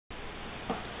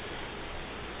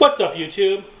What's up,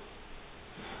 YouTube?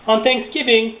 On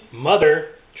Thanksgiving,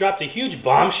 Mother dropped a huge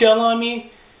bombshell on me,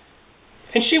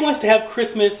 and she wants to have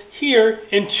Christmas here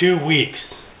in 2 weeks.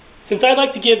 Since I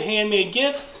like to give handmade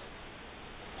gifts,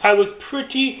 I was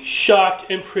pretty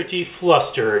shocked and pretty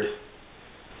flustered.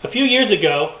 A few years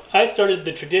ago, I started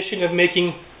the tradition of making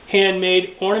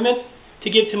handmade ornaments to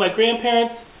give to my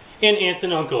grandparents and aunts and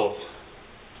uncles.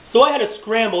 So I had to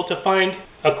scramble to find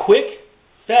a quick,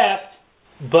 fast,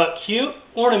 but cute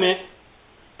ornament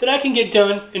that I can get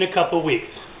done in a couple weeks.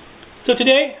 So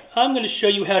today, I'm going to show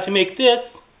you how to make this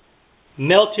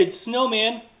melted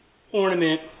snowman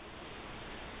ornament.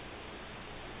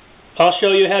 I'll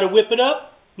show you how to whip it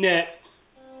up next.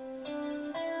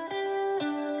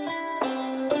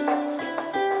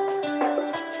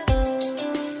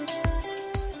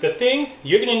 The things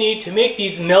you're going to need to make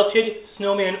these melted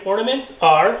snowman ornaments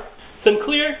are some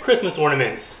clear Christmas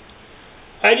ornaments.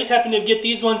 I just happened to get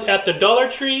these ones at the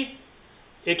Dollar Tree.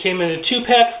 It came in a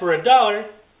 2-pack for $1,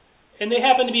 and they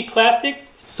happen to be plastic,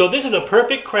 so this is a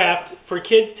perfect craft for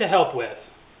kids to help with.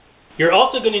 You're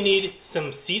also going to need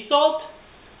some sea salt.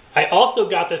 I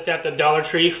also got this at the Dollar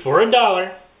Tree for $1.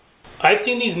 I've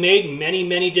seen these made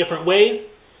many different ways.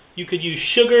 You could use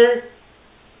sugar,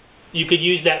 you could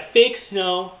use that fake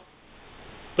snow,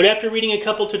 but after reading a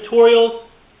couple tutorials,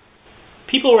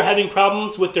 people were having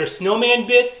problems with their snowman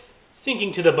bits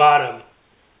sinking to the bottom.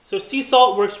 So sea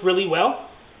salt works really well.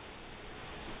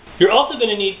 You're also going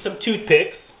to need some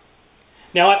toothpicks.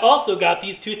 Now I also got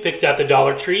these toothpicks at the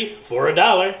Dollar Tree for $1.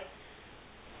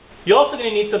 You're also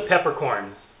going to need some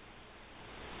peppercorns.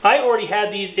 I already had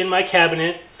these in my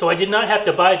cabinet, so I did not have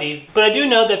to buy these, but I do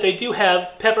know that they do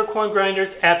have peppercorn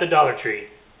grinders at the Dollar Tree.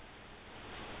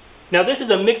 Now this is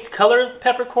a mixed color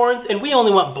peppercorns, and we only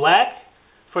want black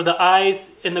for the eyes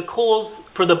and the coals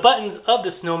for the buttons of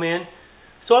the snowman.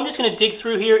 So I'm just going to dig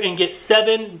through here and get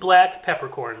 7 black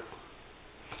peppercorns.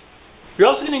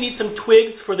 You're also going to need some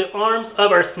twigs for the arms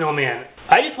of our snowman.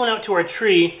 I just went out to our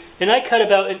tree and I cut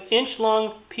about 1-inch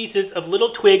long pieces of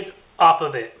little twigs off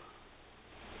of it.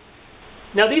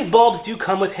 Now these bulbs do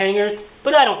come with hangers,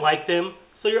 but I don't like them.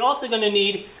 So you're also going to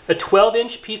need a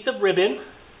 12-inch piece of ribbon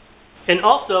and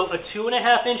also a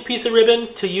 2.5-inch piece of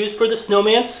ribbon to use for the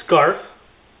snowman's scarf.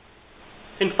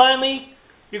 And finally,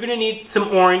 you're going to need some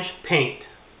orange paint.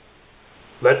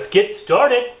 Let's get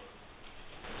started.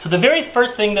 So the very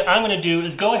first thing that I'm going to do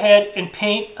is go ahead and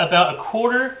paint about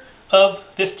 1/4 of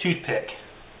this toothpick.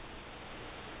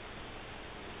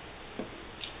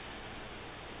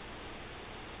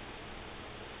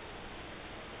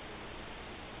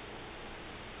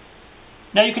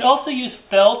 Now you can also use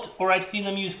felt, or I've seen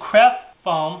them use craft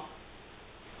foam.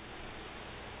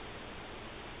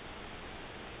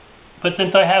 But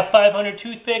since I have 500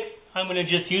 toothpicks, I'm going to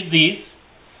just use these.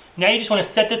 Now you just want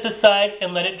to set this aside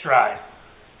and let it dry.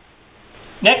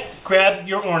 Next, grab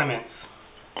your ornaments.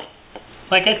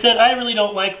 Like I said, I really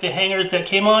don't like the hangers that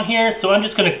came on here, so I'm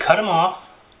just going to cut them off.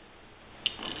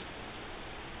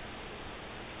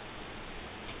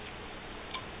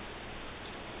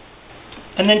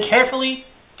 And then carefully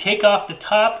take off the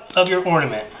top of your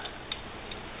ornament.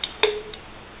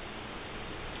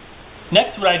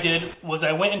 Next, what I did was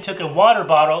I went and took a water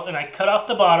bottle and I cut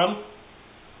off the bottom,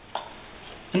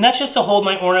 and that's just to hold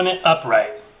my ornament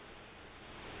upright.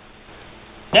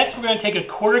 Next, we're going to take a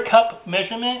 1/4 cup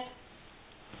measurement,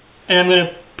 and I'm going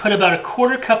to put about a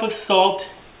 1/4 cup of salt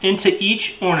into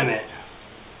each ornament.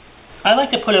 I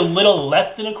like to put a little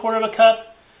less than a 1/4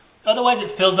 cup, otherwise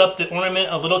it fills up the ornament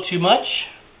a little too much.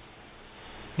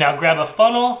 Now grab a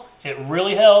funnel, it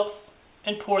really helps,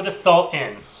 and pour the salt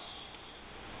in.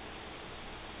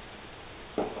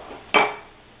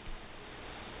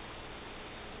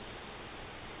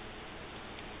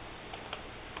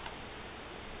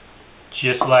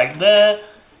 Just like that.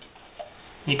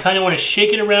 You kind of want to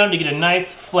shake it around to get a nice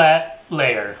flat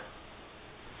layer.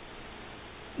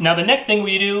 Now the next thing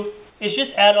we do is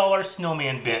just add all our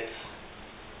snowman bits.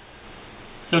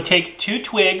 So take 2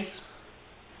 twigs.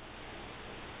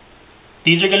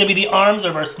 These are going to be the arms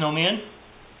of our snowman,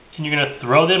 and you're going to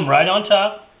throw them right on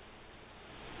top.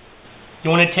 You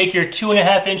want to take your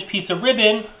 2.5-inch piece of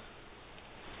ribbon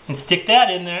and stick that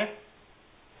in there.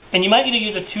 And you might need to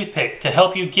use a toothpick to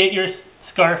help you get your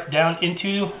scarf down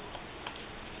into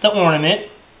the ornament.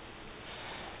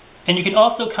 And you can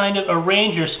also kind of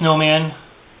arrange your snowman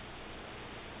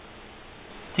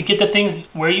to get the things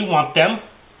where you want them.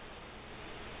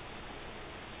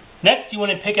 Next, you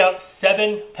want to pick out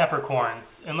 7 peppercorns.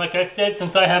 And like I said,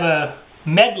 since I have a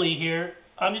medley here,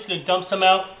 I'm just going to dump some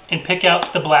out and pick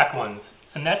out the black ones.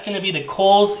 And that's going to be the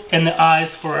coals and the eyes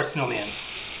for our snowman.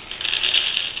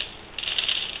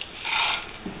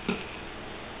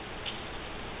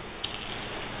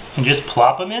 And just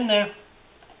plop them in there.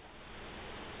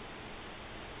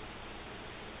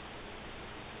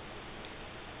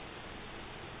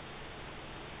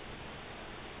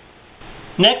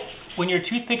 Next, when your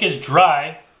toothpick is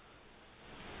dry,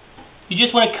 you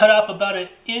just want to cut off about an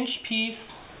inch piece,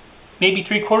 maybe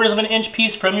 3/4 of an inch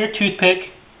piece from your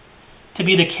toothpick to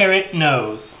be the carrot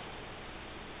nose.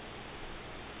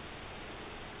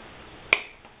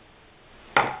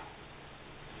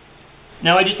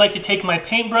 Now I just like to take my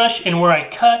paintbrush and where I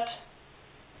cut,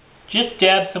 just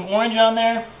dab some orange on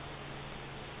there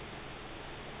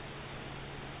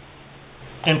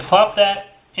and plop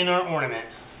that in our ornament.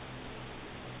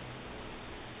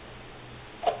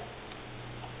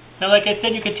 Now like I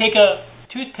said, you could take a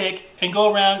toothpick and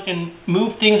go around and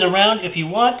move things around if you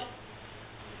want.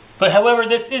 But however,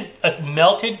 this is a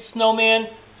melted snowman,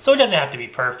 so it doesn't have to be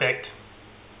perfect.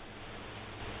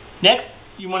 Next,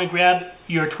 you want to grab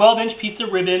your 12-inch piece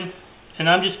of ribbon, and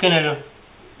I'm just going to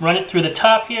run it through the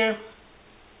top here.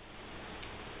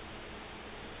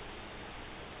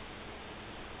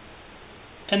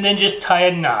 And then just tie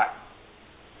a knot.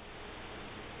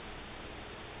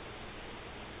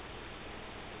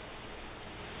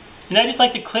 And I just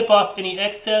like to clip off any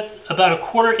excess about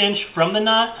 1/4 inch from the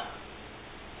knot.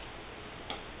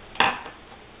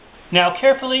 Now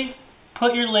carefully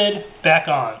put your lid back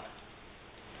on.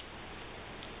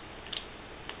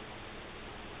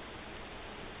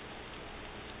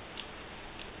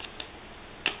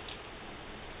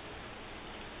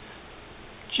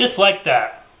 Just like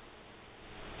that.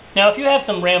 Now if you have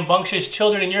some rambunctious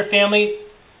children in your family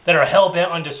that are hell-bent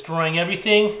on destroying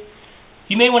everything,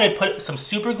 you may want to put some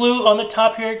super glue on the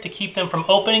top here to keep them from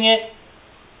opening it,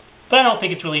 but I don't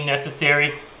think it's really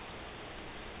necessary.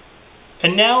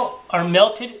 And now our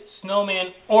melted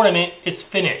snowman ornament is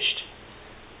finished.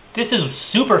 This is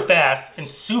super fast and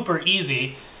super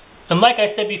easy, and like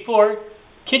I said before,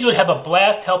 kids would have a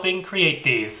blast helping create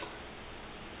these.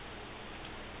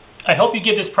 I hope you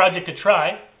give this project a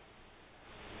try.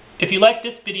 If you like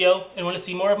this video and want to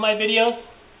see more of my videos,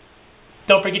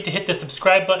 don't forget to hit the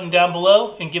subscribe button down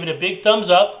below and give it a big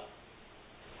thumbs up.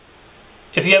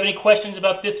 If you have any questions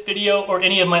about this video or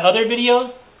any of my other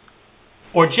videos,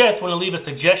 or just want to leave a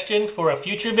suggestion for a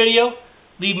future video,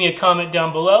 leave me a comment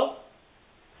down below.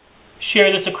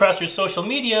 Share this across your social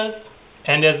medias,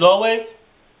 and as always,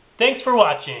 thanks for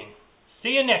watching.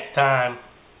 See you next time.